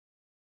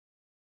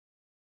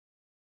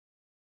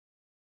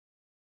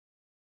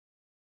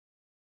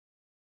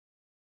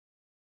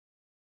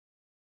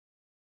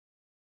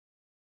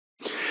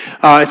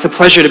It's a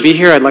pleasure to be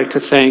here. I'd like to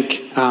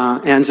thank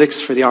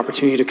ANZIX for the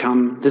opportunity to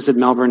come visit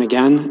Melbourne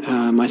again,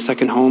 my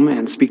second home,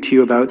 and speak to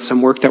you about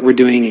some work that we're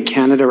doing in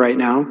Canada right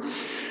now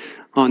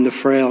on the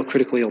frail,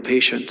 critically ill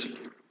patient.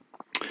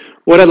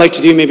 What I'd like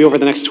to do maybe over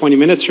the next 20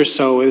 minutes or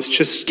so is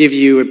just give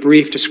you a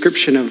brief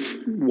description of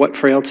what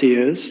frailty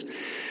is,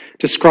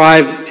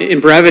 describe in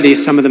brevity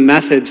some of the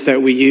methods that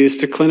we use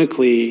to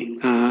clinically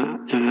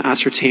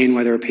ascertain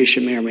whether a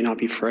patient may or may not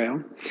be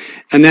frail.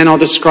 And then I'll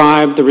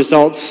describe the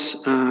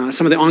results,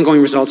 some of the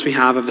ongoing results we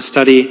have of a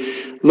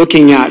study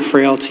looking at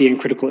frailty and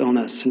critical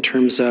illness in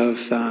terms of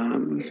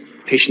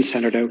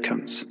patient-centered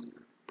outcomes.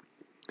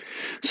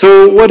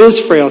 So what is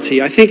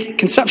frailty? I think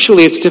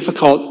conceptually it's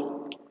difficult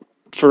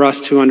for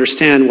us to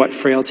understand what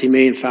frailty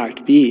may in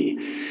fact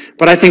be.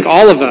 But I think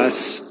all of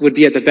us would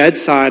be at the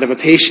bedside of a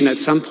patient at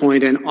some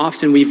point, and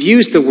often we've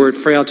used the word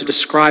frail to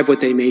describe what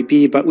they may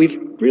be, but we've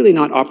really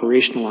not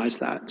operationalized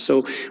that.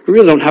 So we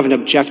really don't have an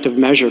objective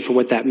measure for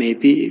what that may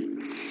be.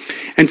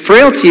 And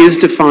frailty is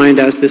defined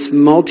as this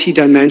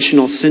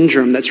multidimensional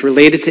syndrome that's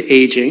related to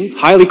aging,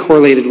 highly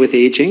correlated with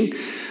aging,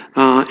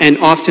 and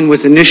often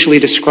was initially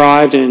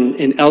described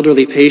in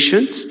elderly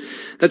patients.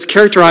 That's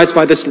characterized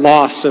by this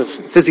loss of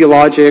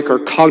physiologic or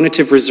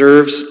cognitive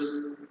reserves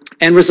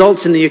and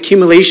results in the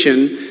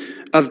accumulation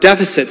of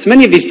deficits.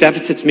 Many of these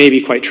deficits may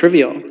be quite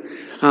trivial,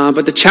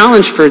 but the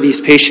challenge for these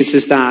patients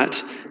is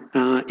that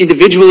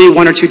individually,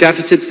 one or two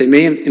deficits, they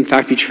may in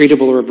fact be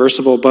treatable or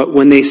reversible, but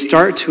when they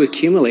start to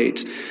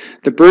accumulate,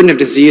 the burden of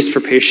disease for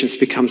patients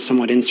becomes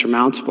somewhat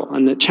insurmountable.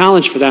 And the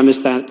challenge for them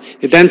is that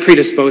it then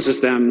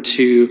predisposes them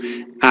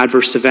to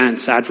adverse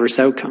events, adverse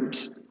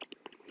outcomes.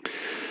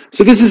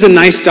 So this is a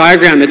nice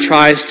diagram that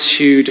tries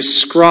to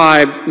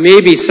describe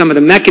maybe some of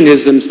the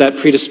mechanisms that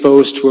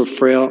predispose to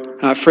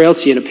a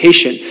frailty in a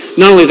patient.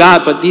 Not only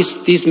that, but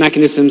these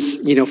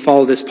mechanisms,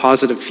 follow this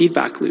positive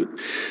feedback loop.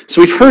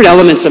 So we've heard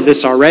elements of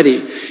this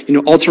already.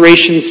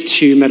 Alterations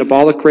to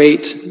metabolic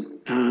rate,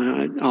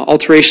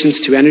 alterations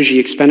to energy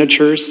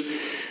expenditures,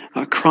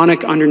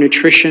 chronic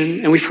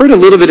undernutrition, and we've heard a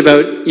little bit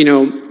about,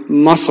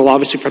 muscle.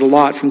 Obviously, we've heard a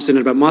lot from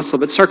Zinat about muscle,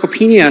 but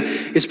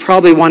sarcopenia is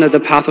probably one of the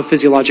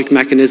pathophysiologic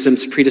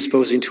mechanisms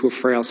predisposing to a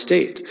frail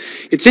state.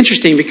 It's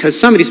interesting because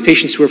some of these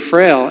patients who are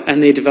frail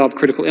and they develop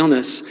critical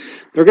illness,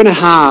 they're going to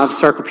have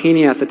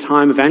sarcopenia at the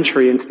time of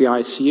entry into the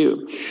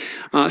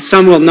ICU.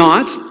 Some will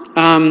not,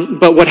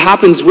 but what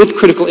happens with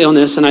critical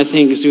illness, and I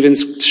think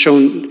Zudin's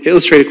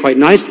illustrated quite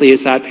nicely,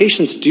 is that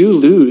patients do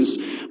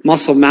lose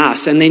muscle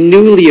mass and they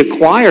newly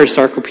acquire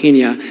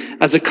sarcopenia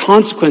as a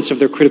consequence of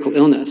their critical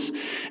illness.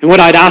 And what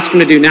I'd ask them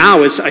to do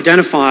now is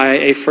identify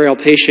a frail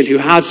patient who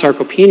has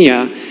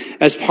sarcopenia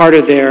as part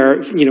of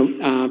their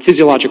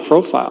physiologic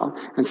profile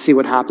and see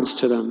what happens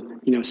to them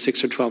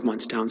 6 or 12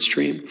 months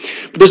downstream.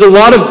 But there's a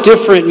lot of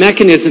different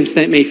mechanisms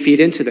that may feed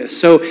into this.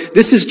 So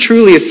this is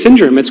truly a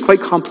syndrome. It's quite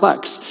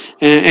complex.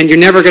 And you're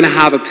never going to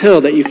have a pill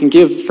that you can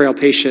give a frail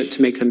patient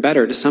to make them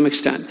better to some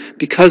extent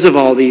because of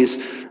all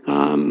these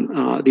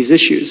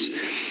issues.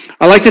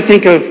 I like to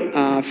think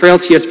of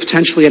frailty as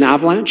potentially an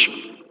avalanche.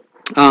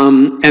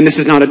 And this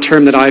is not a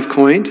term that I've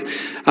coined.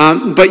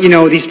 But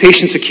these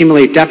patients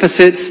accumulate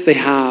deficits. They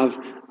have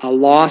a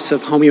loss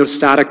of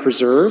homeostatic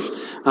reserve.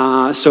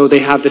 So they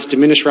have this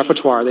diminished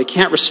repertoire. They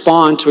can't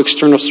respond to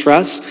external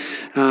stress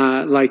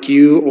like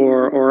you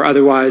or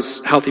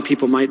otherwise healthy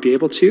people might be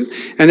able to.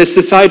 And it's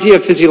this idea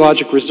of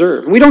physiologic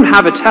reserve. We don't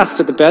have a test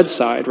at the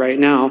bedside right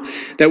now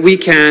that we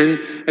can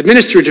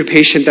administer to a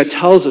patient that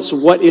tells us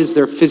what is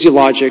their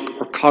physiologic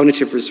or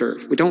cognitive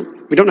reserve. We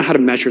don't know how to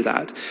measure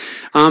that.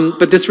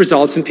 But this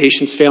results in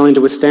patients failing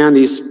to withstand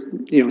these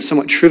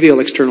somewhat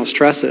trivial external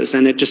stresses,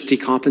 and it just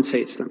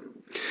decompensates them.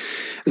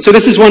 And so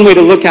this is one way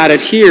to look at it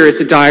here. It's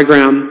a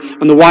diagram.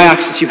 On the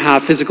y-axis you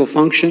have physical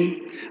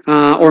function,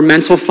 or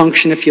mental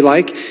function if you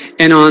like,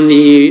 and on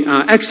the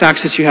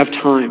x-axis you have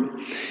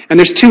time. And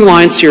there's two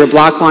lines here, a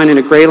black line and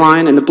a gray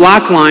line, and the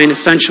black line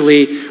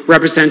essentially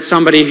represents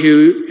somebody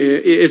who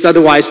is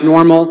otherwise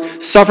normal,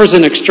 suffers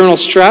an external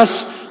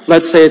stress.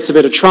 Let's say it's a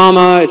bit of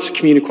trauma, it's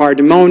community-acquired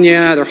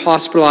pneumonia, they're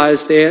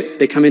hospitalized,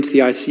 they come into the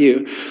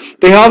ICU.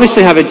 They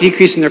obviously have a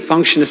decrease in their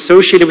function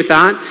associated with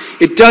that.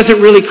 It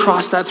doesn't really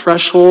cross that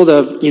threshold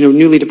of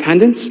newly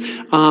dependence,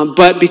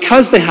 but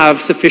because they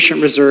have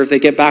sufficient reserve, they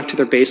get back to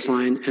their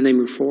baseline and they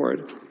move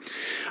forward.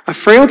 A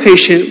frail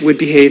patient would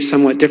behave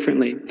somewhat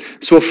differently.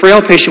 So a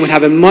frail patient would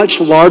have a much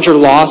larger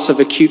loss of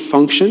acute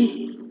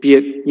function, be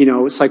it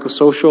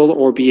psychosocial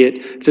or be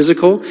it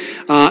physical,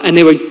 and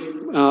they would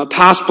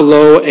pass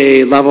below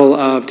a level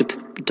of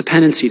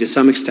dependency to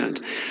some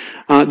extent.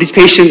 These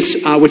patients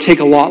would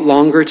take a lot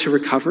longer to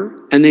recover,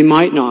 and they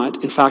might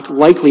not, in fact,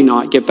 likely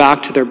not, get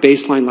back to their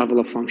baseline level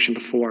of function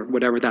before,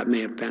 whatever that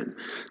may have been.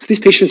 So these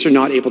patients are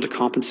not able to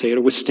compensate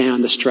or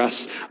withstand the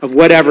stress of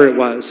whatever it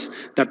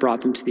was that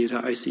brought them to the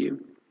ICU.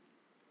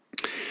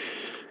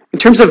 In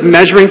terms of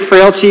measuring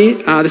frailty,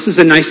 this is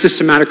a nice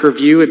systematic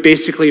review. It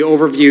basically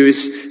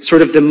overviews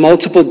sort of the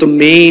multiple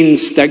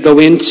domains that go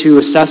into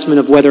assessment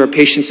of whether a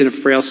patient's in a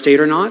frail state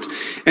or not.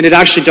 And it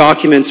actually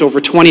documents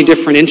over 20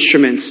 different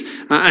instruments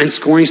and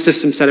scoring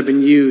systems that have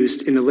been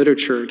used in the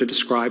literature to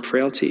describe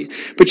frailty.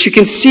 But you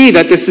can see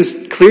that this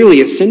is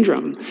clearly a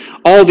syndrome.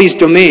 All these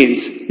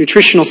domains,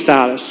 nutritional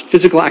status,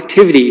 physical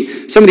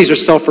activity, some of these are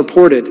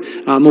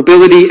self-reported,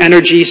 mobility,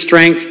 energy,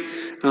 strength,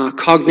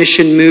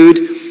 cognition,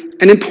 mood.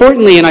 And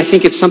importantly, and I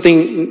think it's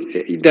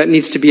something that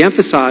needs to be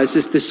emphasized,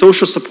 is the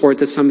social support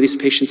that some of these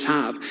patients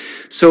have.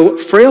 So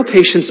frail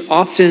patients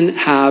often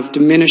have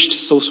diminished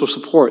social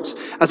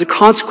supports. As a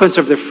consequence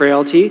of their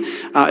frailty,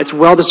 it's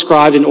well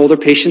described in older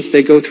patients,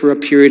 they go through a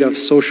period of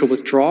social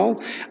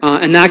withdrawal,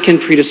 and that can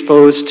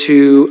predispose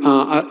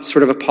to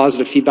sort of a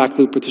positive feedback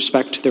loop with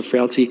respect to their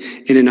frailty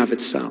in and of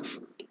itself.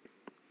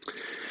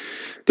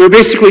 There are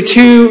basically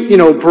two,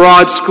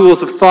 broad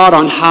schools of thought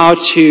on how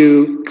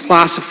to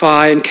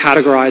classify and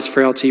categorize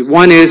frailty.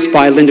 One is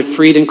by Linda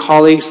Fried and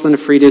colleagues. Linda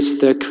Fried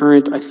is the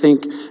current,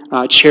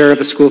 chair of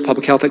the School of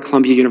Public Health at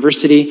Columbia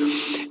University.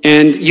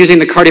 And using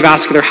the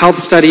cardiovascular health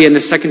study and the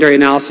secondary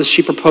analysis,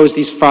 she proposed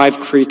these five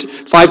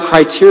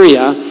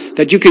criteria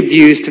that you could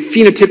use to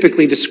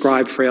phenotypically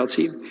describe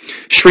frailty.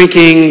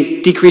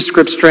 Shrinking, decreased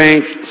grip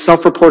strength,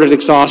 self-reported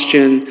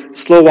exhaustion,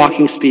 slow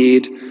walking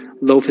speed,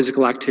 low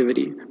physical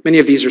activity. Many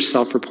of these are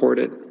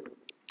self-reported.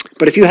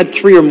 But if you had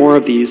 3 or more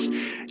of these,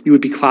 you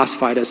would be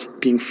classified as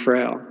being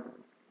frail.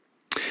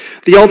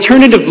 The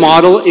alternative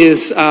model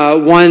is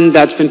one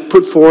that's been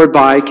put forward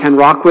by Ken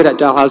Rockwood at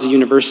Dalhousie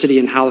University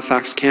in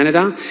Halifax,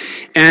 Canada.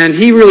 And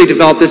he really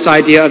developed this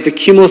idea of the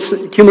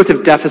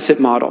cumulative deficit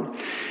model.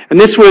 And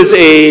this was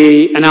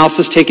an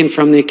analysis taken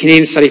from the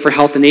Canadian Study for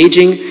Health and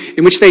Aging,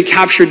 in which they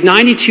captured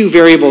 92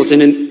 variables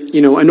in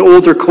an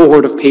older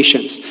cohort of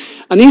patients.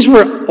 And these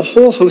were a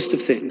whole host of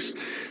things.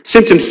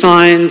 Symptom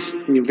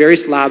signs,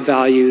 various lab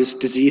values,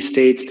 disease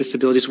states,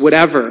 disabilities,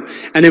 whatever.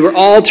 And they were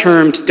all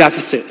termed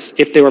deficits.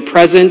 If they were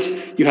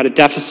present, you had a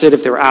deficit.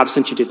 If they were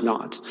absent, you did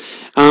not.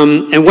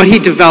 And what he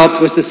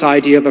developed was this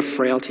idea of a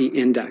frailty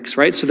index,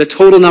 right? So the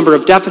total number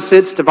of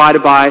deficits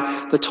divided by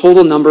the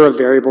total number of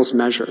variables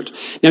measured.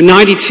 Now,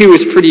 92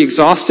 is pretty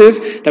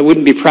exhaustive. That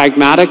wouldn't be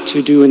pragmatic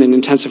to do in an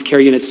intensive care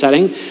unit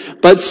setting.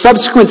 But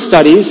subsequent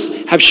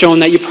studies have shown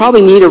that you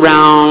probably need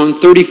around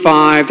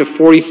 35 to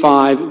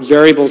 45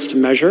 variables to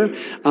measure,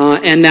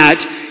 and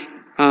that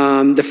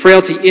the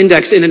frailty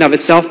index in and of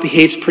itself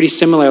behaves pretty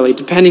similarly.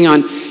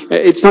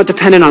 It's not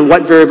dependent on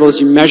what variables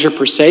you measure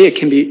per se. It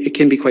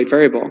can be quite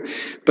variable.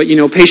 But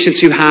patients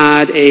who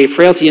had a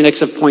frailty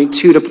index of 0.2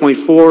 to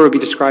 0.4 would be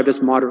described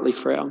as moderately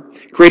frail.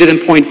 Greater than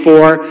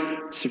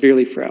 0.4,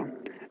 severely frail.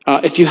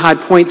 If you had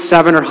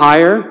 0.7 or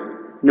higher,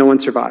 no one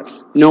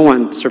survives. No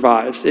one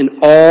survives in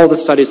all the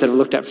studies that have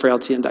looked at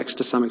frailty index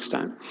to some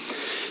extent.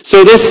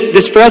 So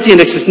this frailty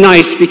index is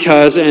nice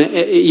because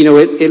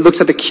it looks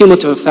at the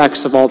cumulative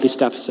effects of all these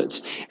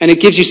deficits, and it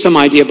gives you some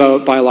idea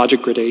about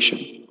biologic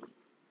gradation.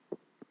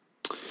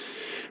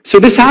 So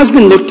this has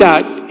been looked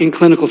at in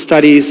clinical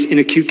studies in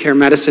acute care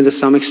medicine to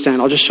some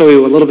extent. I'll just show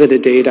you a little bit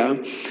of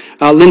data.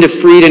 Linda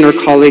Fried and her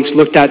colleagues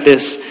looked at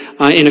this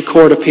in a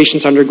cohort of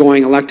patients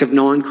undergoing elective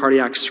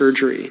non-cardiac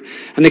surgery.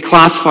 And they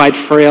classified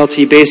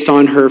frailty based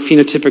on her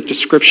phenotypic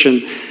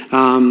description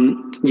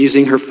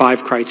using her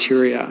 5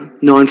 criteria: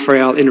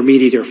 non-frail,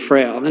 intermediate, or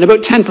frail. And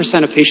about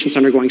 10% of patients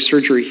undergoing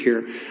surgery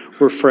here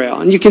were frail.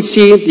 And you can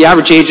see the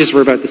average ages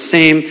were about the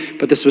same,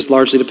 but this was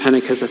largely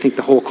dependent because I think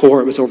the whole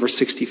cohort was over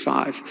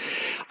 65.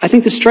 I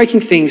think the striking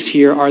things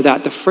here are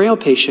that the frail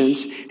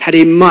patients had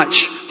a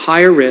much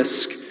higher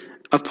risk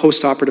of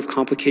postoperative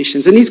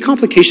complications. And these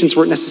complications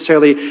weren't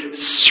necessarily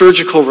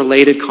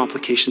surgical-related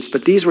complications,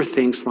 but these were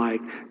things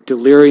like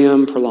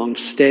delirium, prolonged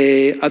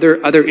stay,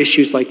 other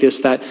issues like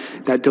this that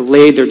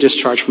delayed their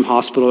discharge from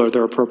hospital or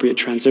their appropriate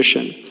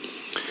transition.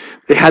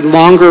 They had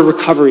longer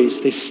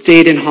recoveries. They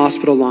stayed in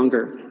hospital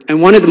longer.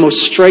 And one of the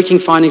most striking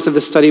findings of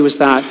the study was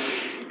that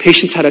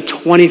patients had a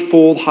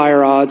 20-fold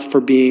higher odds for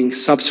being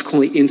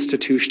subsequently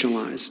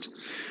institutionalized.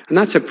 And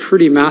that's a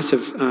pretty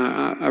massive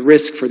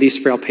risk for these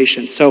frail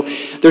patients. So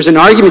there's an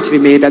argument to be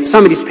made that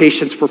some of these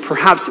patients were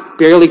perhaps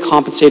barely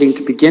compensating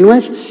to begin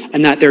with,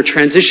 and that their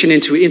transition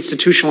into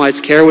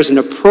institutionalized care was an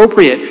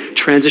appropriate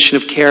transition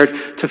of care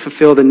to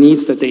fulfill the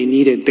needs that they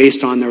needed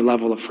based on their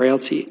level of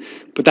frailty.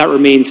 But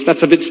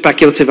that's a bit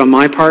speculative on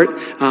my part,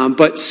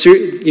 but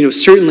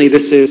certainly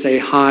this is a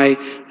high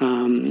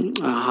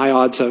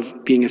odds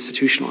of being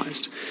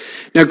institutionalized.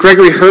 Now,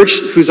 Gregory Hirsch,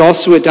 who's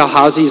also at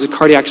Dalhousie, he's a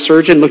cardiac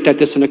surgeon, looked at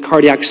this in a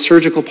cardiac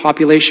surgical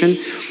population.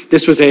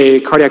 This was a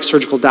cardiac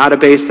surgical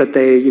database that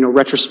they,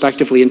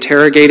 retrospectively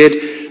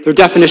interrogated. Their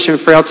definition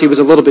of frailty was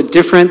a little bit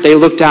different. They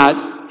looked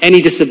at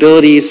any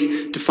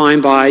disabilities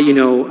defined by,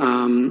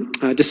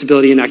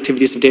 disability and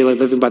activities of daily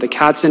living by the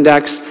CATS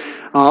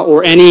index,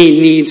 or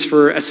any needs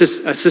for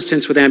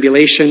assistance with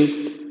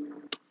ambulation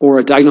or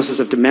a diagnosis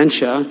of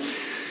dementia.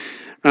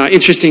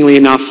 Interestingly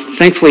enough,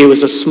 thankfully it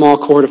was a small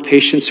cohort of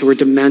patients who were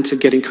demented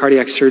getting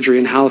cardiac surgery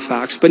in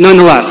Halifax. But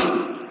nonetheless,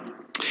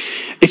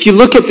 if if you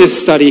look at this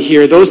study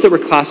here, those that were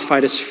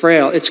classified as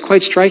frail, it's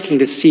quite striking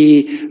to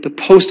see the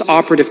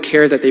post-operative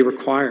care that they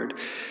required.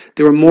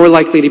 They were more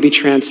likely to be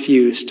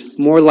transfused,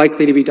 more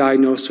likely to be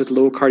diagnosed with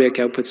low cardiac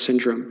output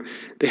syndrome.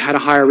 They had a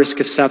higher risk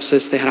of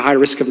sepsis. They had a higher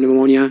risk of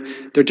pneumonia.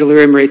 Their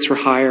delirium rates were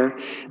higher.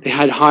 They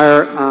had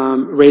higher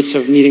rates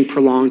of needing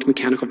prolonged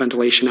mechanical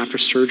ventilation after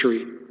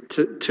surgery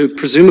to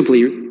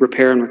presumably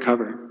repair and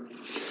recover.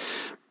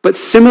 But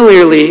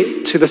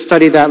similarly to the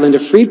study that Linda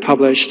Fried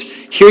published,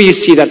 here you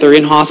see that their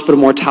in-hospital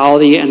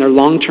mortality and their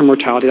long-term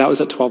mortality, that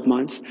was at 12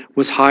 months,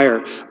 was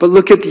higher. But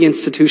look at the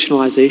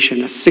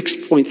institutionalization, a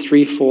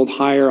 6.3-fold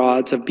higher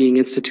odds of being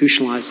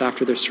institutionalized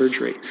after their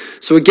surgery.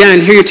 So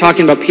again, here you're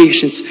talking about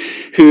patients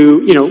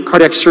who,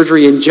 cardiac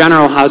surgery in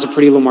general has a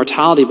pretty low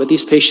mortality, but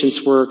these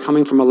patients were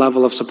coming from a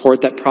level of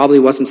support that probably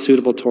wasn't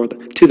suitable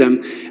to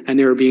them, and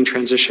they were being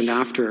transitioned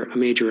after a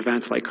major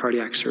event like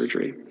cardiac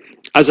surgery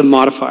as a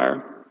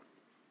modifier.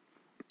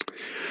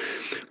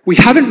 We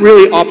haven't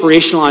really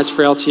operationalized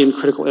frailty and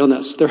critical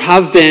illness. There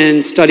have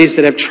been studies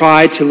that have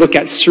tried to look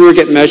at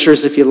surrogate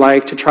measures, if you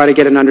like, to try to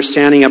get an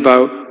understanding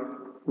about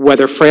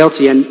whether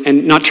frailty,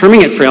 and not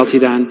terming it frailty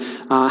then,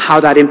 how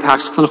that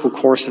impacts clinical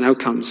course and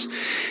outcomes.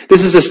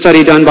 This is a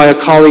study done by a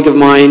colleague of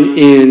mine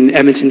in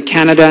Edmonton,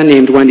 Canada,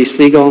 named Wendy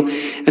Sliegel,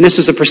 and this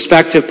was a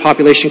prospective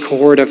population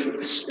cohort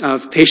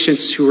of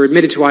patients who were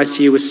admitted to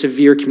ICU with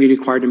severe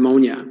community-acquired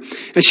pneumonia.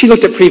 And she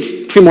looked at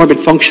premorbid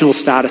functional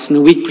status in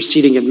the week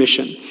preceding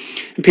admission.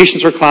 And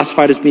patients were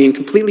classified as being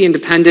completely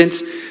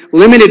independent,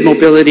 limited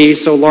mobility,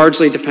 so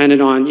largely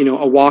dependent on,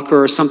 a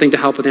walker or something to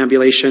help with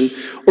ambulation,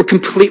 or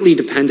completely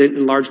dependent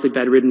and largely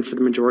bedridden for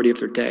the majority of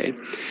their day.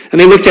 And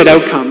they looked at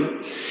outcome.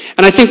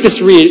 And I think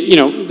this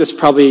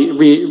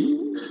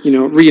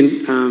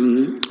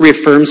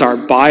reaffirms our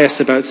bias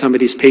about some of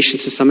these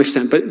patients to some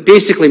extent. But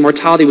basically,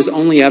 mortality was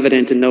only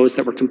evident in those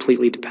that were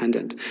completely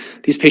dependent.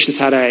 These patients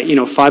had a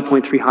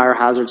 5.3 higher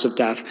hazards of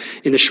death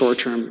in the short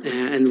term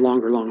and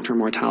longer long-term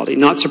mortality.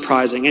 Not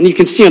surprising. And you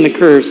can see on the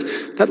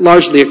curves that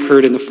largely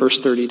occurred in the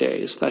first 30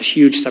 days, that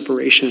huge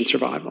separation in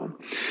survival.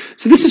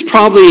 So this is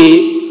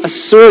probably a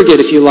surrogate,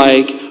 if you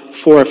like,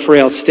 for a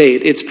frail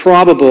state. It's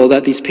probable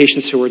that these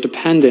patients who were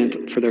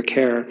dependent for their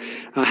care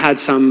had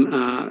some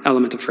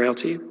element of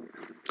frailty.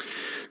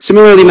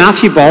 Similarly,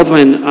 Matthew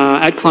Baldwin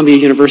at Columbia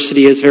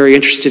University is very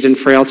interested in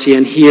frailty,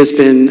 and he has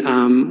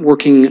been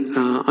working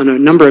on a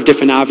number of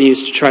different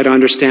avenues to try to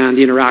understand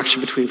the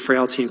interaction between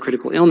frailty and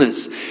critical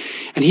illness.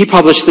 And he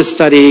published this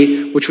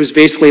study, which was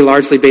basically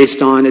largely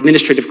based on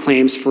administrative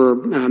claims for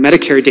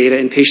Medicare data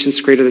in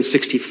patients greater than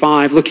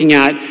 65, looking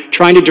at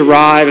trying to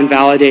derive and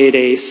validate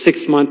a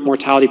 6-month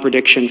mortality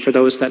prediction for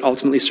those that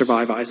ultimately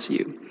survive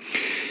ICU.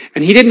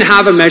 And he didn't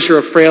have a measure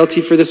of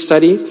frailty for this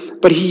study,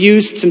 but he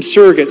used some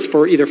surrogates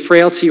for either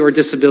frailty or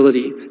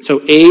disability.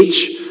 So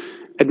age,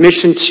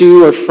 admission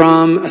to or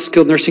from a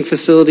skilled nursing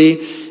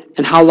facility,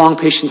 and how long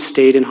patients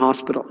stayed in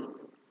hospital.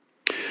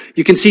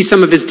 You can see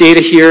some of his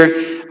data here,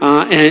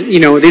 and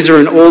these are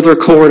an older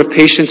cohort of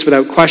patients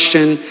without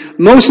question.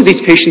 Most of these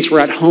patients were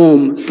at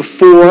home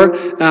before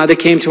they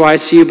came to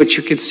ICU, but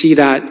you can see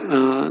that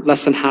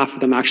less than half of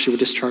them actually were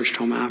discharged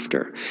home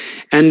after.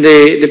 And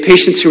the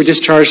patients who were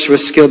discharged to a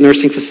skilled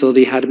nursing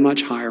facility had a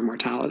much higher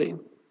mortality.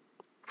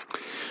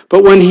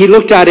 But when he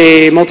looked at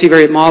a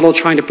multivariate model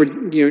trying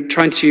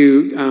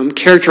to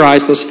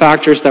characterize those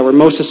factors that were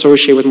most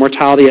associated with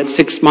mortality at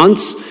 6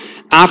 months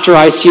after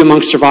ICU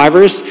amongst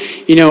survivors,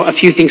 a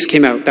few things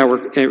came out that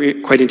were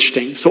quite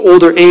interesting. So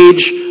older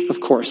age,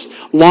 of course.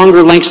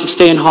 Longer lengths of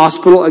stay in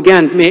hospital,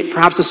 again,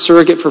 perhaps a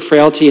surrogate for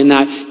frailty in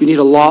that you need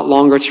a lot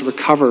longer to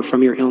recover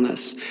from your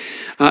illness.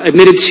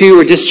 Admitted from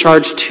or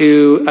discharged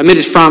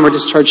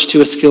to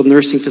a skilled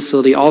nursing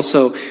facility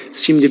also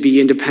seem to be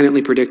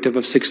independently predictive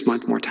of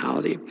 6-month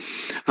mortality.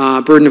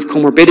 Burden of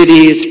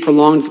comorbidities,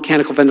 prolonged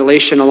mechanical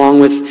ventilation,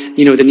 along with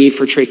the need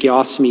for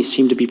tracheostomy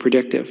seem to be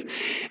predictive.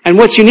 And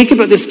what's unique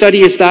about this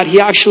study is that he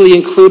actually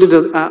included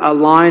a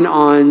line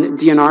on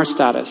DNR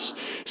status.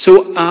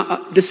 So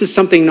this is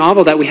something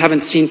novel that we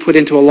haven't seen put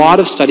into a lot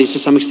of studies to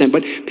some extent,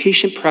 but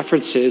patient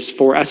preferences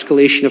for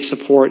escalation of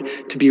support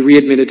to be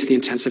readmitted to the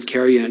intensive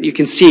care unit. You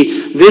can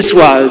see this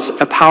was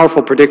a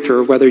powerful predictor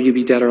of whether you'd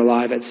be dead or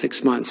alive at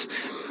 6 months,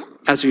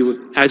 as you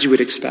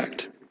would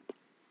expect.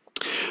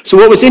 So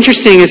what was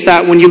interesting is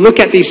that when you look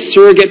at these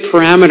surrogate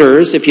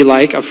parameters, if you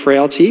like, of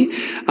frailty,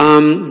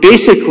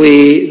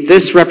 basically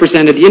this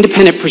represented the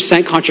independent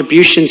percent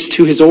contributions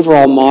to his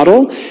overall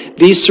model.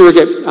 These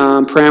surrogate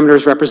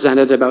parameters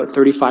represented about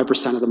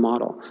 35% of the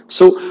model.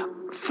 So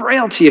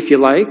frailty, if you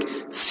like,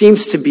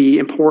 seems to be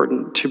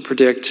important to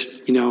predict,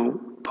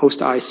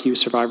 post-ICU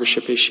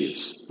survivorship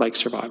issues like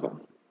survival.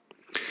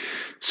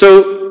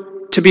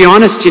 So to be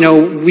honest,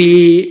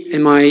 we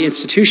in my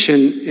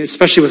institution,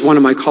 especially with one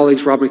of my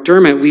colleagues, Rob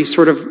McDermott, we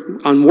sort of,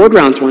 on ward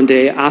rounds one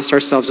day, asked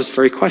ourselves this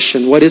very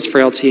question: what is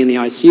frailty in the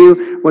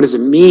ICU? What does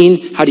it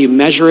mean? How do you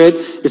measure it?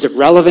 Is it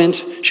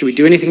relevant? Should we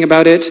do anything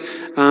about it?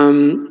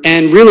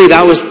 And really,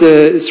 that was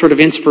the sort of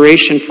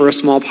inspiration for a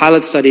small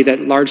pilot study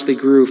that largely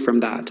grew from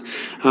that.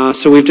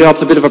 So we've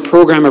developed a bit of a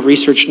program of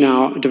research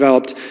now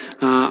developed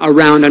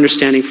around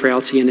understanding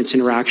frailty and its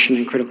interaction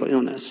in critical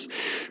illness.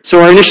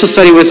 So our initial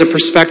study was a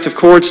prospective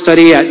cohort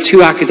study at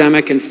 2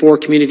 academic and 4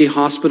 community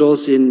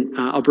hospitals in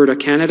Alberta,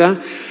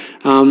 Canada.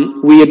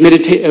 We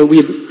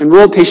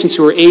enrolled patients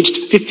who were aged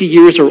 50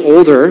 years or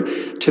older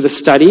to the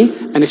study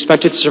and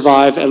expected to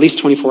survive at least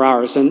 24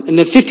 hours. And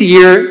the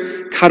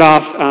 50-year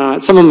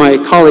cutoff, some of my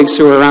colleagues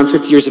who are around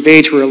 50 years of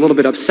age were a little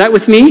bit upset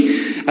with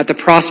me at the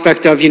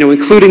prospect of,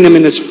 including them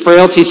in this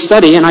frailty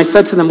study. And I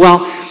said to them, well,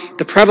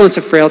 the prevalence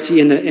of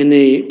frailty in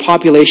the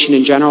population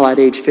in general at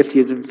age 50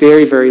 is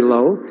very, very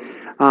low.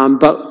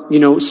 But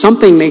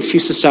something makes you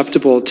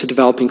susceptible to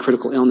developing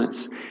critical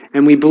illness.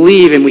 And we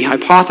believe, and we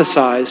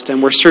hypothesized,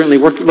 and we're certainly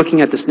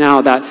looking at this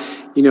now, that,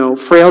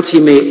 frailty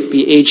may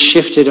be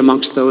age-shifted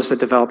amongst those that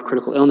develop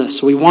critical illness.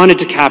 So we wanted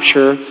to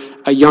capture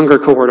a younger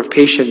cohort of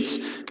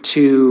patients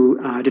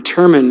to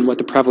determine what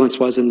the prevalence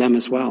was in them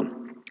as well.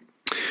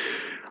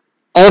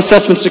 All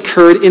assessments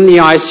occurred in the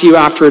ICU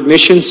after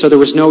admission, so there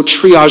was no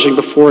triaging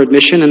before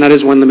admission, and that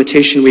is one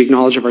limitation we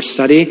acknowledge of our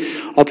study.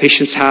 All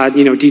patients had,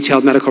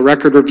 detailed medical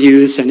record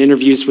reviews and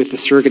interviews with the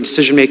surrogate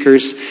decision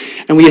makers,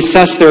 and we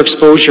assessed their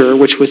exposure,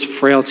 which was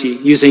frailty,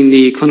 using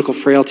the clinical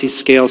frailty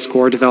scale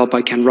score developed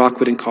by Ken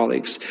Rockwood and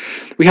colleagues.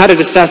 We had it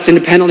assessed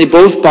independently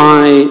both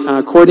by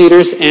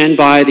coordinators and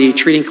by the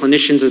treating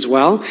clinicians as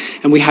well,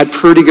 and we had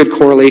pretty good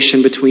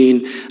correlation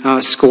between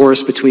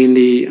scores between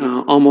the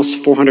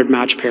almost 400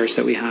 match pairs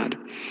that we had.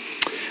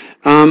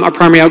 Our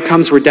primary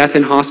outcomes were death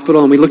in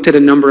hospital, and we looked at a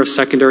number of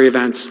secondary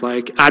events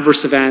like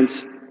adverse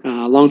events,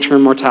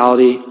 long-term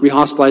mortality,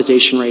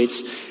 rehospitalization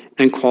rates,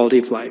 and quality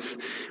of life.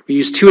 We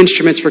used 2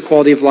 instruments for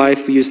quality of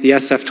life. We used the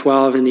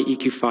SF-12 and the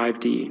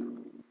EQ-5D.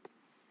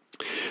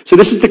 So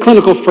this is the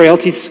clinical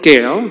frailty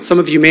scale. Some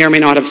of you may or may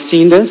not have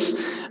seen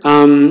this.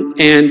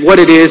 And what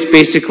it is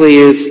basically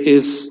is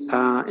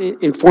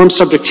informed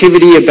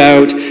subjectivity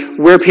about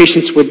where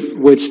patients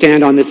would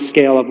stand on this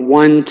scale of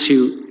 1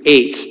 to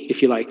 8,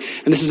 if you like.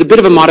 And this is a bit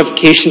of a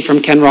modification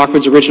from Ken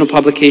Rockwood's original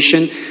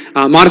publication,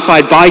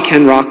 modified by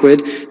Ken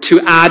Rockwood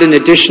to add an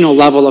additional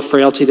level of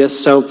frailty to this.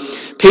 So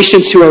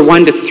patients who are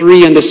 1 to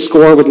 3 in this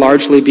score would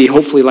largely be,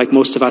 hopefully like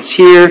most of us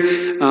here.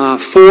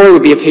 4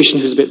 would be a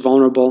patient who's a bit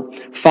vulnerable.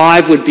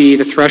 5 would be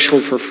the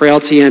threshold for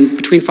frailty, and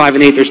between 5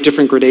 and 8 there's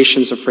different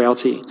gradations of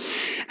frailty.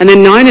 And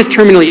then 9 is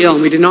terminally ill,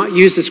 and we did not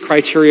use this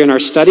criteria in our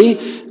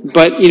study,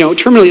 but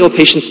terminally ill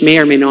patients may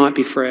or may not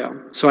be frail.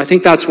 So I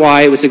think that's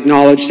why it was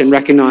acknowledged and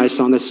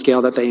recognized on this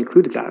scale that they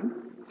included that.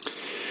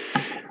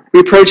 We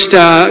approached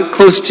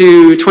close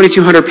to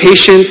 2,200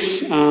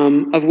 patients,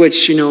 of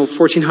which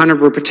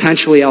 1,400 were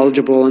potentially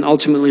eligible, and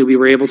ultimately we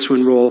were able to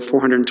enroll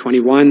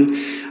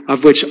 421,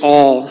 of which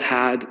all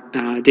had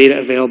data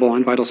available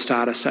on vital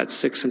status at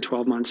 6 and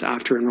 12 months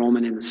after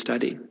enrollment in the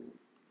study.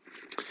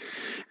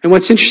 And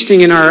what's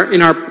interesting at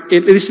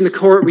least in the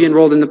cohort we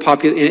enrolled in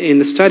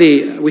the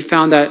study, we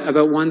found that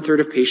about 1/3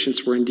 of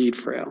patients were indeed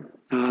frail.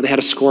 They had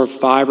a score of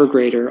 5 or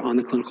greater on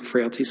the clinical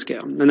frailty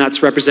scale, and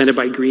that's represented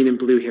by green and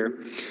blue here.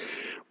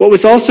 What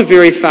was also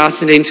very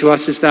fascinating to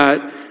us is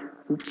that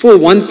full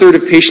 1/3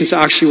 of patients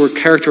actually were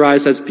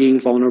characterized as being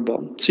vulnerable.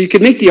 So you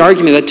could make the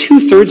argument that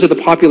 2/3 of the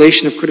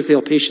population of critically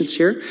ill patients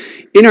here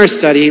in our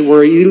study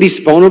were at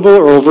least vulnerable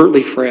or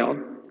overtly frail.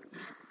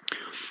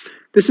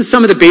 This is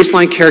some of the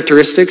baseline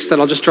characteristics that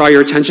I'll just draw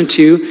your attention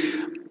to.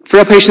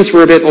 Frail patients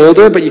were a bit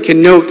older, but you can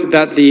note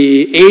that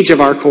the age of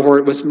our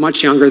cohort was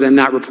much younger than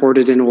that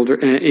reported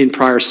in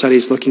prior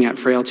studies looking at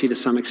frailty to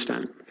some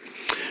extent.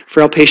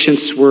 Frail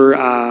patients were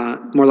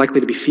more likely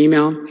to be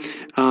female.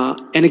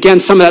 And again,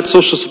 some of that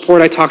social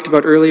support I talked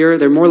about earlier,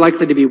 they're more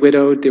likely to be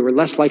widowed. They were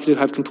less likely to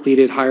have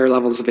completed higher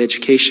levels of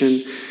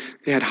education.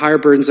 They had higher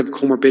burdens of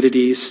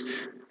comorbidities,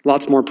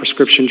 lots more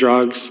prescription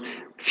drugs.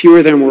 Fewer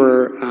of them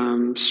were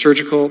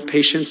surgical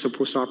patients, so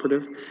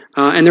post-operative.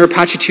 And their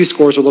Apache 2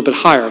 scores were a little bit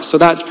higher. So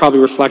that's probably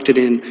reflected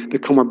in the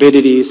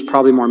comorbidities,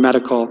 probably more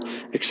medical,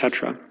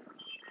 etc.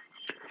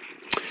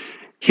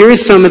 Here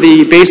is some of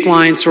the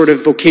baseline sort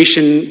of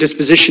vocation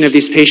disposition of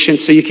these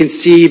patients. So you can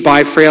see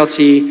by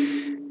frailty,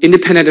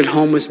 independent at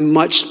home was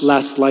much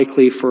less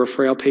likely for a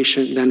frail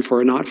patient than for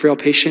a not frail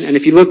patient. And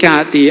if you look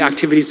at the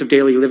activities of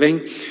daily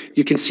living,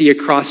 you can see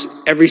across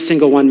every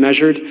single one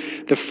measured,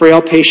 the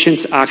frail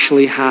patients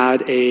actually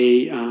had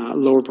a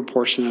lower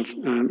proportion of,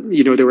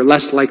 they were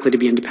less likely to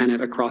be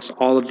independent across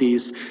all of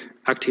these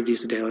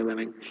activities of daily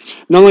living.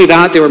 Not only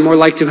that, they were more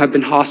likely to have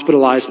been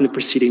hospitalized in the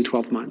preceding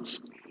 12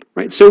 months.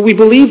 Right? So we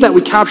believe that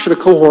we captured a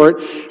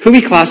cohort who we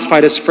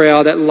classified as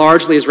frail that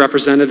largely is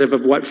representative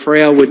of what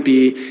frail would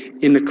be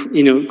in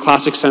the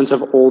classic sense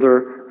of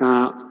older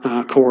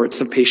cohorts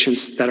of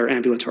patients that are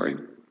ambulatory.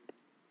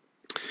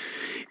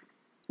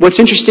 What's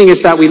interesting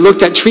is that we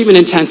looked at treatment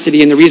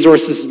intensity and the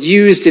resources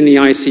used in the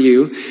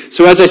ICU.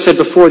 So as I said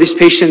before, these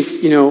patients,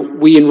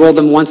 we enrolled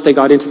them once they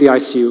got into the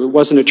ICU. It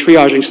wasn't a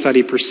triaging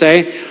study per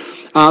se.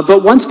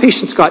 But once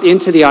patients got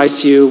into the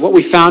ICU, what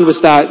we found was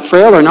that,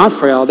 frail or not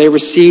frail, they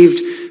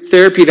received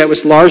therapy that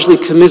was largely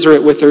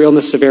commiserate with their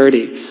illness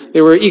severity.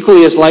 They were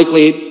equally as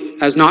likely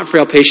as not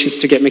frail patients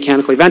to get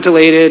mechanically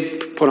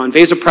ventilated, put on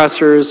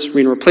vasopressors,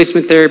 renal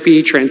replacement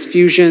therapy,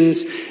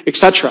 transfusions,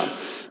 etc.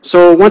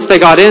 So once they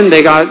got in,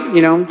 they got,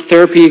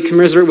 therapy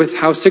commensurate with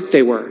how sick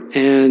they were.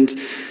 And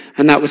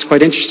that was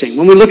quite interesting.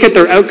 When we look at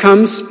their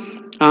outcomes,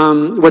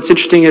 what's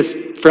interesting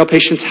is frail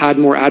patients had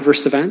more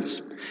adverse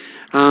events.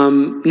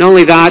 Not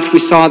only that, we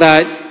saw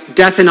that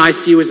death in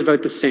ICU was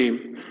about the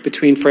same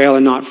between frail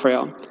and not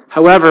frail.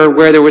 However,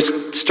 where there was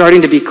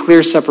starting to be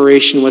clear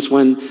separation was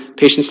when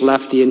patients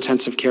left the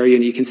intensive care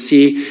unit. You can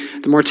see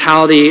the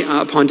mortality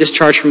upon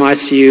discharge from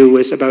ICU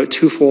was about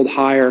twofold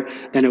higher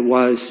than it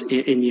was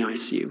in the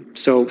ICU.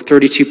 So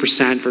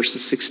 32%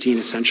 versus 16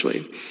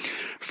 essentially.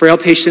 Frail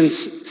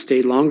patients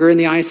stayed longer in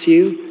the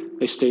ICU.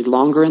 They stayed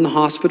longer in the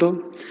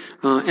hospital.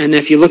 And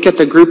if you look at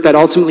the group that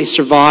ultimately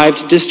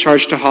survived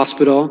discharge to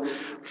hospital,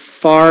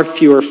 far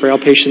fewer frail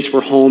patients were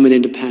home and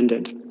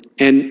independent.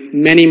 And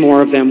many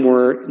more of them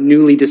were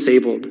newly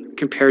disabled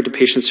compared to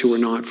patients who were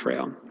not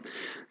frail.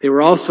 They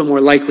were also more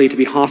likely to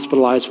be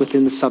hospitalized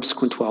within the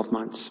subsequent 12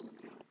 months,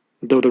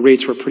 though the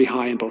rates were pretty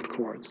high in both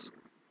cohorts.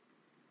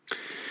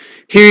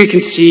 Here you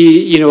can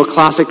see, a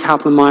classic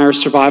Kaplan-Meier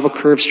survival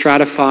curve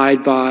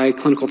stratified by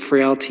clinical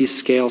frailty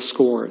scale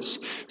scores.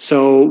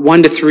 So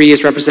 1 to 3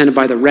 is represented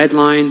by the red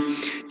line.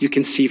 You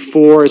can see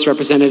 4 is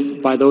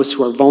represented by those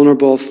who are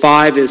vulnerable.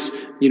 5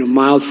 is,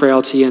 mild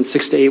frailty, and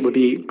 6 to 8 would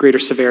be greater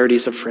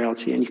severities of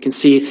frailty. And you can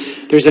see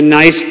there's a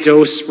nice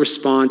dose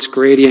response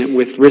gradient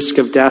with risk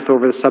of death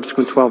over the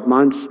subsequent 12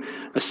 months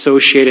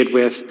associated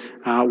with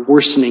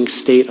worsening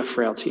state of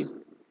frailty.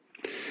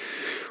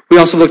 We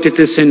also looked at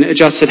this in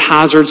adjusted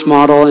hazards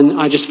model, and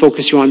I just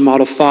focus you on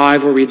model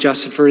 5, where we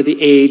adjusted for the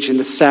age and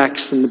the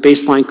sex and the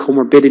baseline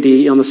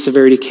comorbidity, illness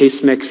severity,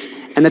 case mix,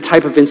 and the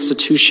type of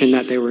institution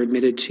that they were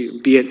admitted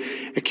to, be it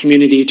a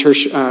community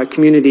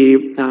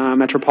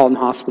metropolitan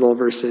hospital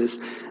versus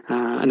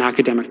an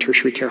academic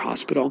tertiary care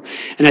hospital.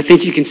 And I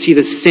think you can see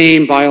the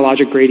same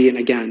biologic gradient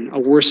again. A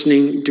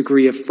worsening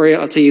degree of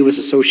frailty was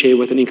associated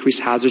with an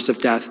increased hazards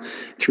of death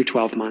through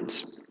 12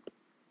 months.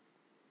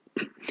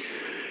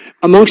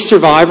 Amongst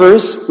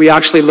survivors, we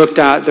actually looked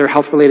at their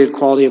health-related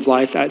quality of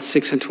life at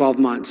 6 and 12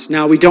 months.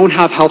 Now, we don't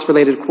have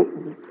health-related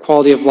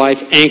quality of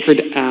life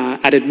anchored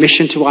at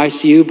admission to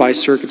ICU by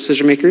surrogate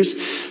decision makers.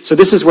 So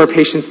this is where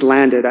patients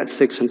landed at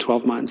 6 and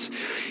 12 months.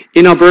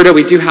 In Alberta,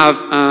 we do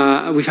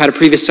have, we've had a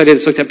previous study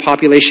that's looked at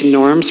population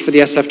norms for the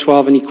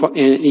SF12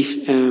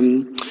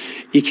 and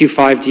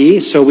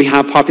EQ5D, so we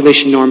have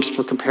population norms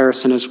for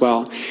comparison as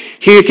well.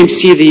 Here you can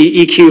see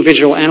the EQ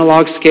visual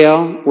analog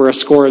scale, where a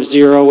score of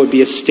 0 would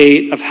be a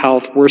state of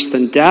health worse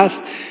than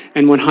death,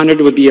 and 100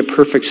 would be a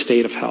perfect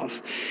state of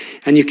health.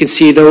 And you can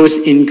see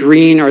those in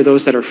green are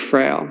those that are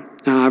frail,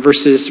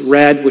 versus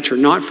red, which are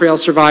not frail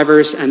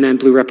survivors, and then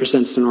blue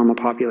represents the normal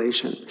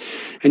population.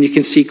 And you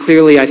can see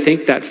clearly, I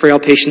think, that frail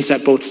patients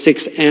at both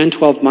 6 and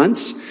 12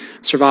 months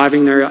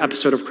surviving their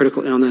episode of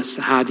critical illness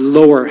had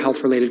lower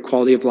health-related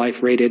quality of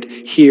life rated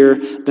here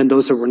than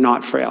those that were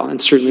not frail,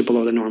 and certainly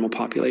below the normal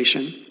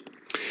population.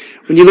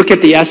 When you look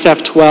at the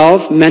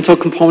SF12, mental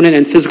component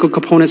and physical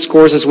component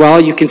scores as well,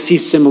 you can see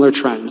similar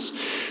trends.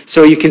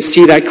 So you can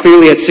see that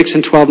clearly at 6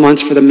 and 12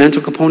 months for the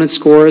mental component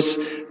scores,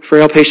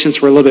 frail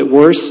patients were a little bit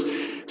worse.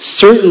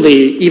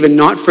 Certainly, even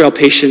not frail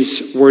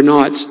patients were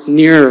not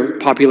near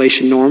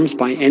population norms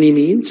by any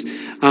means,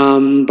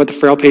 but the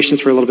frail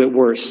patients were a little bit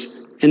worse.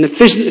 And the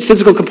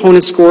physical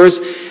component scores,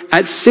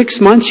 at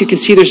 6 months, you can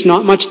see there's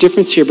not much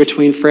difference here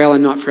between frail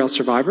and not frail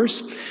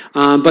survivors.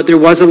 But there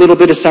was a little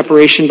bit of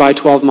separation by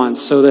 12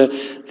 months. So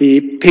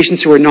the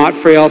patients who were not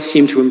frail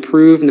seemed to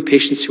improve, and the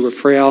patients who were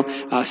frail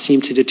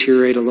seemed to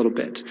deteriorate a little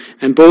bit.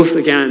 And both,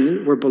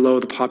 again, were below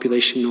the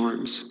population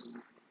norms.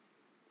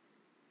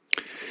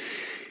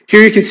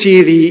 Here you can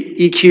see the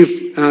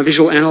EQ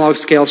visual analog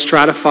scale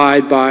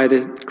stratified by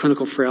the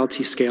clinical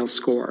frailty scale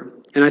score.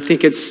 And I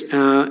think it's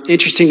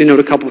interesting to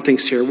note a couple of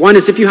things here. One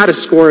is if you had a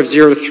score of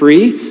 0 to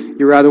 3,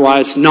 you're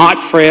otherwise not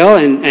frail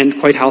and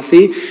quite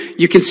healthy.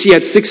 You can see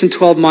at 6 and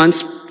 12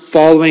 months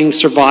following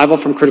survival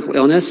from critical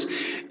illness,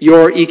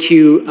 your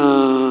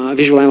EQ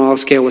visual analog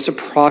scale was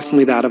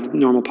approximately that of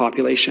normal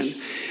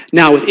population.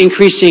 Now, with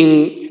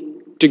increasing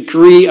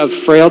degree of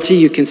frailty,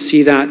 you can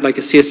see that like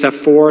a CSF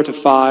 4 to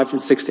 5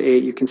 and 6 to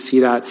 8, you can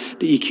see that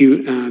the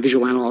EQ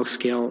visual analog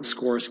scale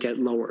scores get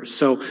lower.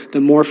 So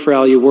the more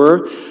frail you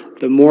were,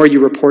 the more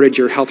you reported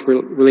your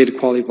health-related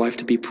quality of life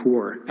to be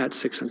poor at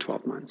 6 and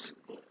 12 months.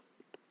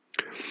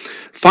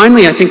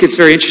 Finally, I think it's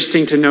very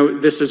interesting to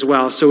note this as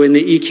well. So in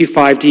the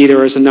EQ5D,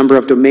 there is a number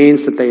of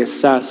domains that they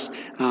assess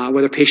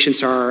whether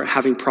patients are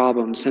having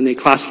problems, and they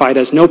classify it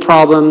as no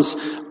problems,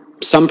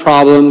 some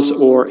problems,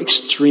 or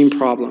extreme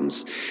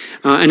problems.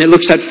 And it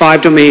looks at 5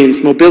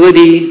 domains: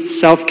 mobility,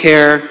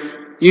 self-care,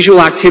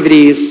 Usual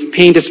activities,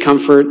 pain,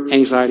 discomfort,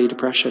 anxiety,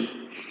 depression.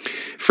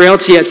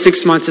 Frailty at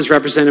 6 months is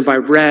represented by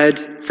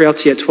red,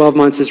 frailty at 12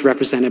 months is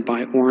represented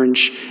by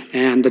orange,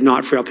 and the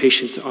not frail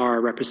patients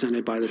are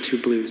represented by the two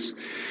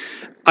blues.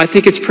 I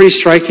think it's pretty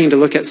striking to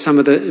look at some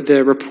of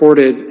the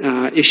reported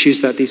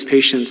issues that these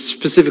patients,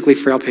 specifically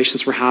frail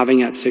patients, were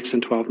having at 6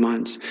 and 12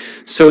 months.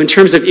 So in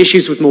terms of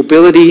issues with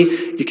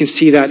mobility, you can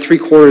see that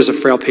 3/4 of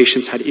frail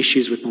patients had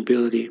issues with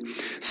mobility.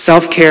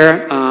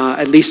 Self-care,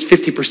 at least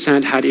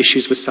 50% had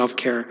issues with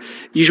self-care.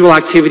 Usual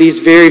activities,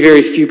 very,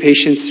 very few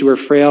patients who are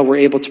frail were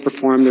able to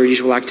perform their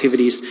usual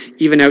activities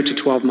even out to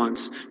 12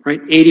 months,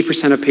 right?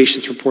 80% of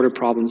patients reported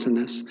problems in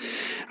this.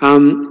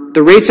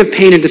 The rates of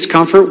pain and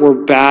discomfort were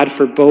bad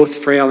for both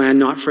frail and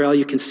not frail.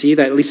 You can see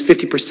that at least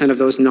 50% of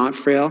those not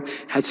frail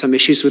had some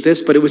issues with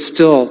this, but it was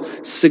still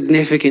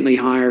significantly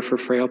higher for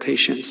frail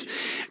patients.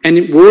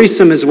 And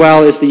worrisome as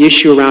well is the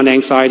issue around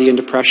anxiety and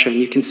depression.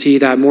 You can see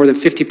that more than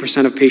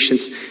 50% of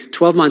patients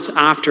 12 months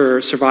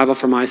after survival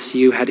from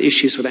ICU had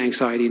issues with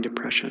anxiety and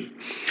depression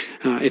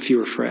if you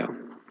were frail.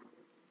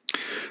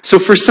 So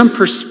for some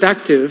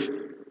perspective,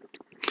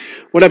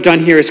 what I've done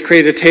here is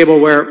created a table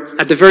where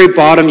at the very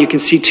bottom you can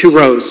see two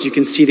rows. You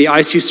can see the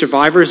ICU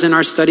survivors in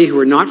our study who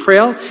are not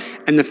frail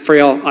and the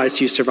frail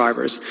ICU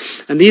survivors.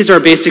 And these are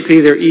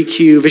basically their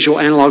EQ visual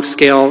analog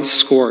scale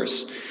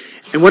scores.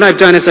 And what I've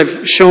done is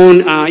I've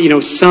shown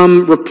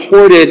some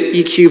reported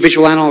EQ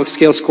visual analog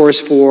scale scores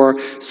for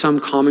some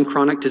common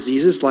chronic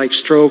diseases like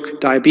stroke,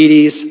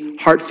 diabetes,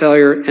 heart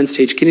failure,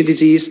 end-stage kidney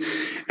disease,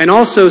 and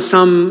also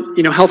some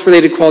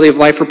health-related quality of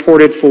life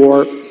reported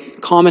for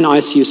common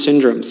ICU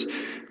syndromes,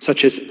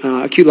 such as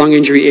acute lung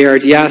injury,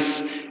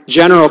 ARDS,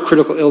 general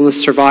critical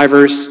illness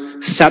survivors,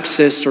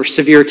 sepsis, or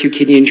severe acute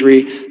kidney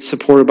injury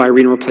supported by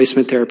renal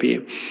replacement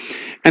therapy.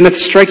 And the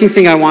striking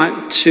thing I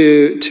want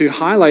to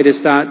highlight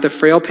is that the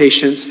frail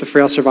patients, the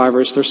frail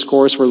survivors, their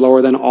scores were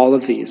lower than all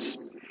of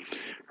these.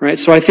 Right?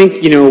 So I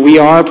think, we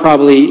are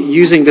probably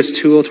using this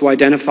tool to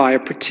identify a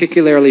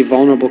particularly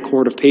vulnerable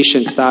cohort of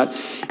patients that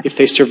if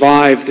they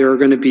survive, they're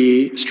going to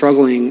be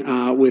struggling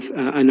with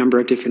a number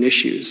of different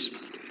issues.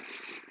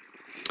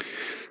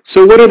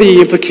 So what are the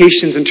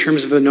implications in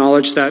terms of the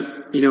knowledge that,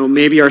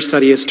 maybe our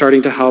study is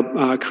starting to help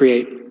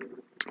create?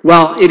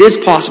 Well, it is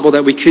possible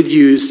that we could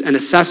use an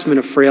assessment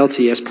of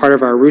frailty as part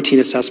of our routine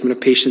assessment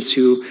of patients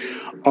who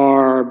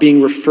are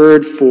being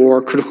referred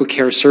for critical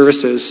care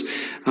services.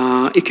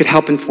 It could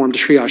help inform the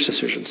triage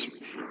decisions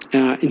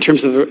in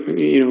terms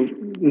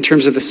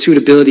of the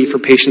suitability for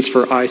patients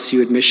for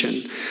ICU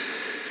admission.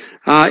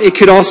 It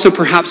could also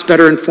perhaps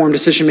better inform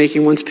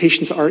decision-making once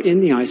patients are in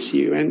the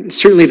ICU, and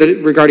certainly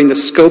regarding the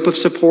scope of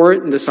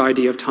support and this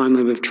idea of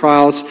time-limited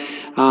trials,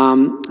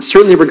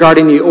 certainly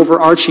regarding the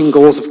overarching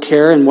goals of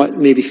care and what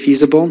may be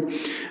feasible,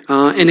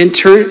 and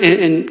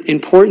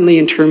importantly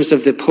in terms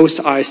of the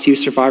post-ICU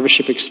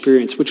survivorship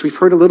experience, which we've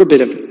heard a little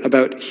bit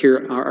about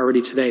here already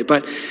today,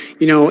 but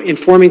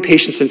informing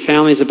patients and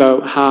families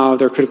about how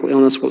their critical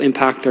illness will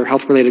impact their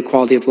health-related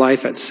quality of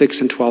life at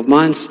 6 and 12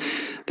 months,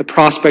 the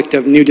prospect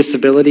of new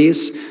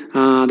disabilities,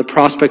 the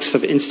prospects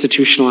of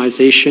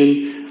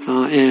institutionalization,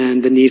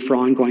 and the need for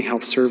ongoing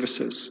health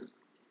services.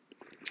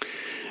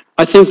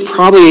 I think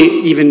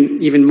probably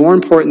even more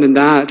important than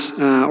that,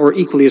 or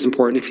equally as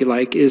important if you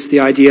like, is the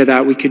idea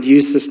that we could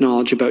use this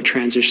knowledge about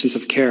transitions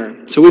of care.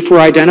 So if we're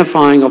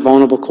identifying a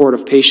vulnerable cohort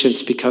of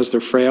patients because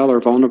they're frail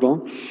or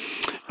vulnerable,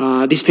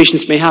 these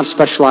patients may have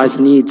specialized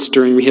needs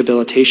during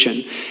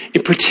rehabilitation.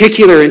 In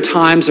particular, in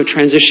times of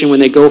transition when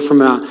they go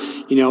from a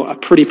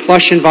pretty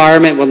plush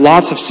environment with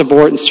lots of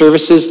support and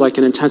services like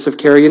an intensive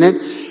care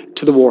unit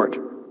to the ward,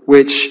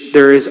 which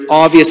there is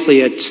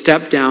obviously a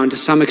step down to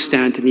some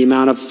extent in the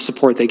amount of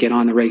support they get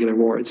on the regular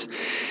wards.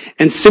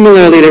 And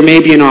similarly, there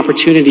may be an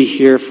opportunity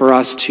here for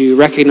us to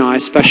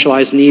recognize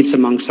specialized needs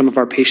among some of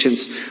our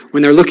patients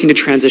when they're looking to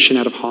transition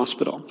out of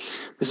hospital.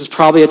 This is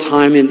probably a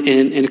time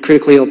in a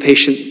critically ill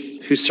patient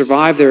who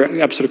survive their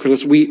episode of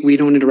critical illness, we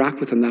don't interact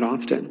with them that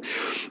often.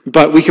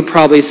 But we could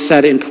probably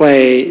set in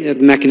play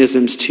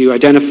mechanisms to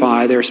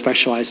identify their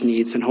specialized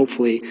needs and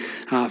hopefully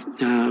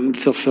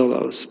fulfill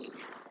those.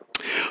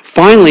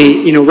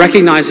 Finally,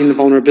 recognizing the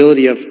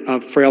vulnerability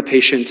of frail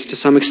patients to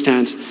some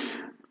extent,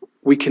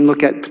 we can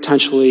look at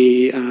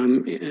potentially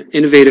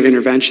innovative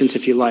interventions,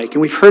 if you like.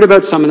 And we've heard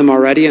about some of them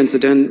already, and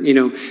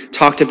Zadun,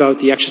 talked about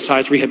the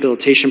exercise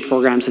rehabilitation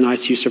programs in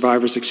ICU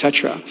survivors,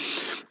 etc.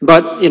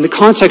 But in the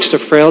context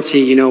of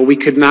frailty, we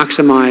could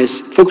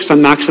focus on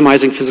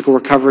maximizing physical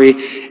recovery,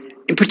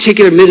 in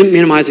particular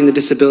minimizing the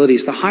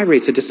disabilities, the high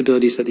rates of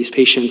disabilities that these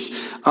patients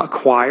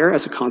acquire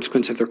as a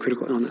consequence of their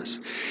critical illness.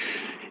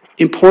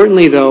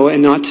 Importantly, though, and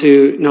not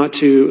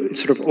to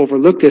sort of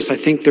overlook this, I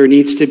think there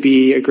needs to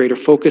be a greater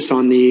focus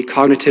on the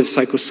cognitive,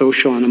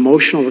 psychosocial, and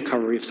emotional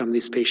recovery of some of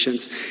these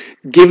patients,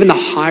 given the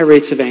high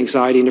rates of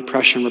anxiety and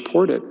depression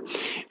reported.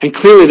 And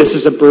clearly, this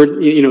is a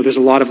burden. There's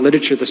a lot of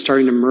literature that's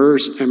starting to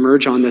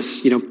emerge on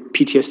this,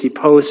 PTSD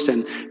post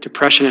and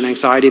depression and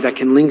anxiety that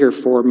can linger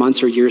for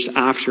months or years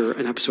after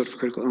an episode of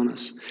critical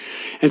illness.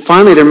 And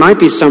finally, there might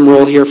be some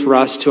role here for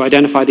us to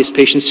identify these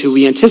patients who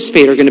we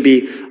anticipate are going to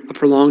be a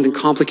prolonged and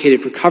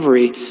complicated recovery,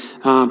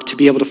 to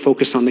be able to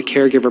focus on the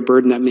caregiver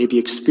burden that may be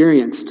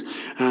experienced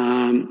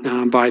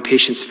by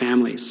patients'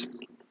 families.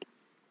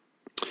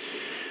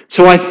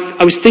 So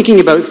I was thinking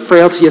about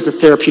frailty as a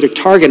therapeutic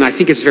target, and I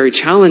think it's very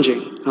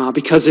challenging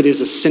because it is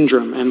a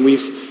syndrome, and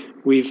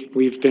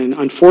we've been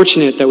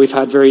unfortunate that we've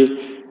had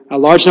a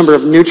large number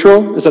of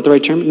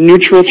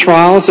neutral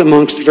trials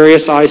amongst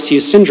various ICU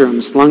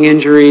syndromes, lung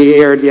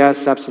injury, ARDS,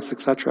 sepsis,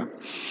 etc.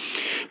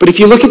 But if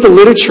you look at the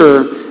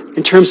literature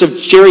in terms of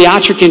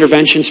geriatric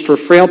interventions for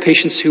frail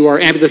patients who are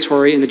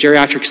ambulatory in the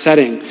geriatric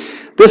setting,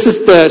 this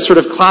is the sort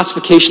of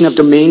classification of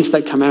domains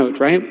that come out,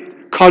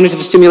 right?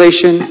 Cognitive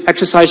stimulation,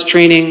 exercise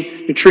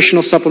training,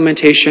 nutritional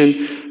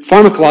supplementation,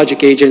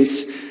 pharmacologic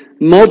agents,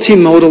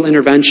 multimodal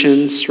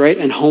interventions, right,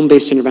 and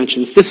home-based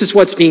interventions. This is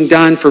what's being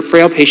done for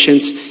frail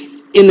patients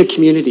in the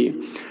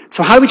community.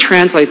 So how do we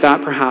translate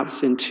that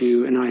perhaps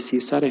into an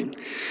ICU setting?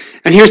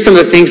 And here's some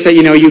of the things that,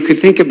 you could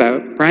think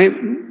about, right?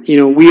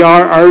 We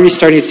are already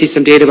starting to see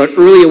some data about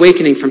early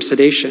awakening from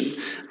sedation,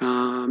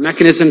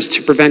 mechanisms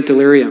to prevent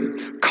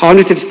delirium,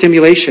 cognitive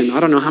stimulation. I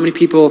don't know how many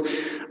people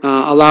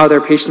allow their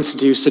patients to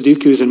do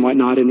Sudokus and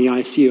whatnot in the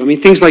ICU. I mean,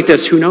 things like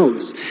this, who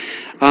knows?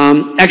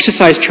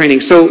 Exercise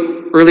training.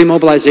 So early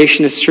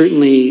mobilization has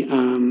certainly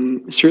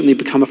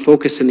become a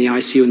focus in the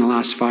ICU in the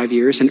last 5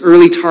 years, and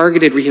early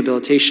targeted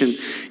rehabilitation,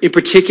 in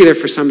particular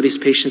for some of these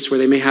patients where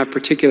they may have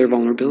particular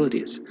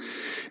vulnerabilities.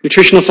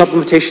 Nutritional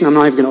supplementation, I'm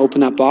not even going to open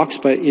that box,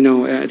 but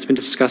it's been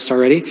discussed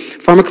already.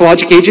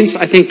 Pharmacologic agents,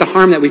 I think the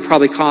harm that we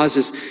probably cause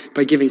is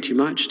by giving too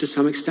much to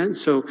some extent.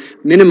 So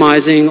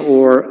minimizing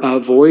or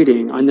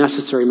avoiding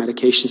unnecessary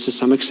medications to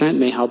some extent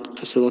may help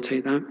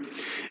facilitate that.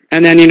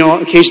 And then,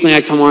 occasionally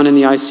I come on in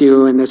the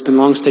ICU and there's been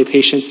long stay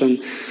patients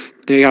and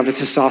they have a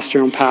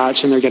testosterone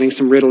patch and they're getting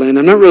some Ritalin.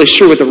 I'm not really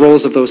sure what the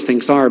roles of those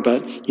things are,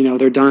 but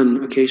they're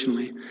done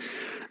occasionally.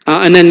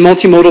 And then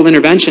multimodal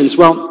interventions.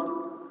 Well,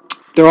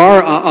 there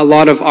are a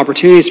lot of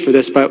opportunities for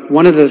this, but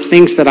one of the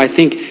things that I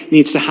think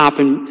needs to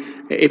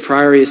happen a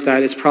priori is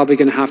that it's probably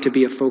going to have to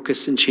be a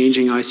focus in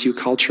changing ICU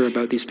culture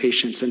about these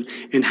patients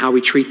and how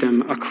we treat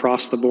them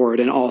across the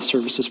board and all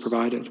services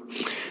provided.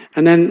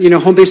 And then,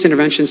 home-based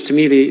interventions, to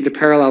me, the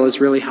parallel is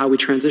really how we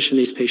transition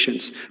these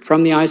patients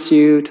from the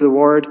ICU to the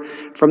ward,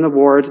 from the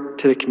ward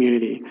to the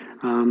community.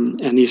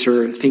 And these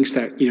are things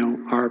that,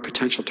 are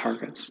potential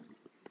targets.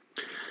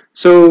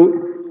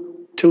 So,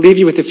 to leave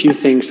you with a few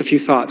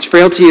thoughts.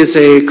 Frailty is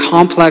a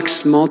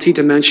complex,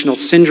 multidimensional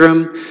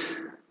syndrome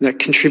that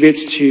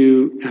contributes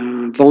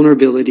to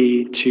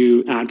vulnerability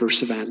to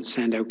adverse events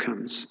and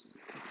outcomes.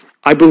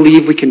 I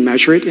believe we can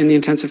measure it in the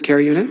intensive care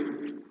unit.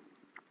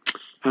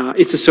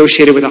 It's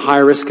associated with a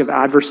higher risk of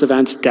adverse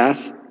events,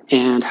 death,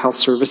 and health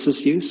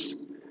services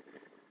use.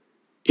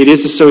 It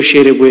is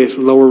associated with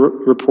lower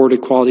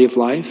reported quality of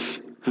life,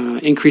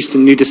 increased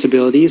in new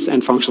disabilities,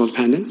 and functional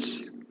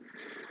dependence.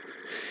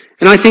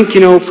 And I think,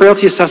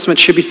 frailty assessment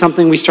should be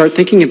something we start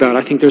thinking about.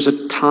 I think there's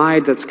a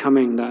tide that's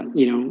coming that,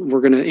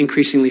 we're going to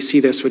increasingly see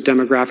this with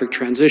demographic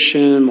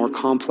transition, more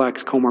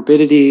complex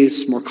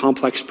comorbidities, more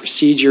complex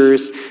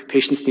procedures.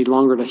 Patients need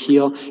longer to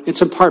heal.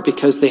 It's in part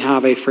because they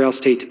have a frail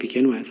state to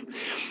begin with.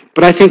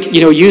 But I think,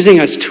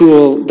 using a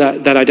tool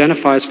that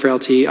identifies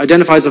frailty,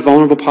 identifies a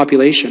vulnerable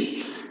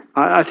population,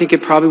 I think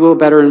it probably will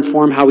better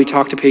inform how we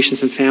talk to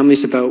patients and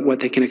families about what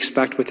they can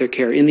expect with their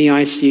care in the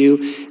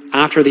ICU,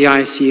 after the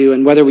ICU,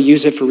 and whether we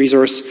use it for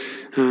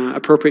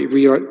appropriate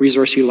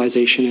resource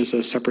utilization is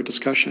a separate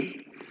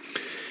discussion.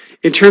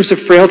 In terms of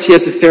frailty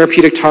as a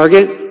therapeutic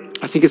target,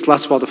 I think it's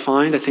less well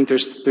defined. I think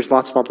there's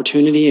lots of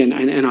opportunity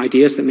and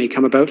ideas that may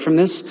come about from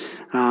this,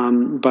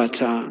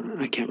 but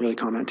I can't really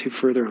comment too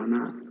further on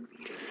that.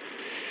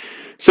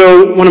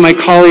 So one of my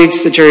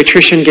colleagues, a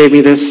geriatrician, gave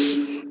me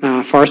this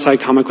Far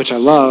Side comic, which I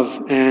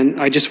love, and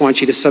I just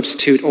want you to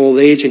substitute old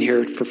age in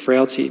here for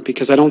frailty,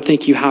 because I don't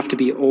think you have to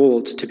be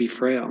old to be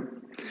frail.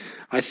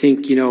 I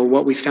think,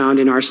 what we found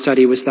in our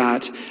study was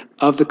that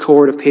of the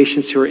cohort of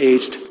patients who are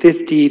aged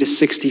 50 to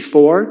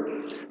 64,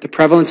 the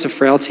prevalence of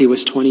frailty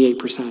was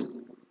 28%.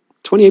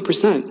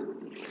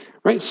 28%,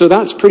 right? So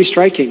that's pretty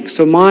striking.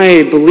 So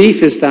my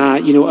belief is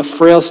that, a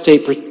frail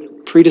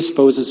state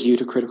predisposes you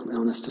to critical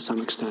illness to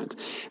some extent.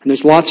 And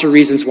there's lots of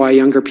reasons why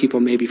younger people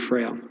may be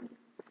frail.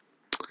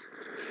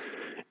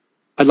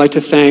 I'd like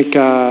to thank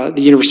the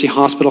University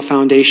Hospital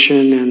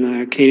Foundation and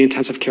the Canadian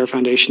Intensive Care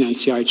Foundation and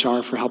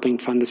CIHR for helping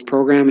fund this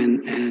program,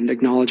 and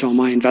acknowledge all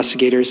my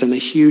investigators and the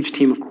huge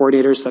team of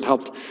coordinators that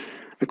helped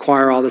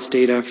acquire all this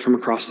data from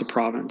across the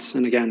province.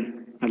 And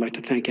again, I'd like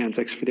to thank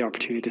ANZIX for the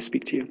opportunity to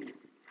speak to you.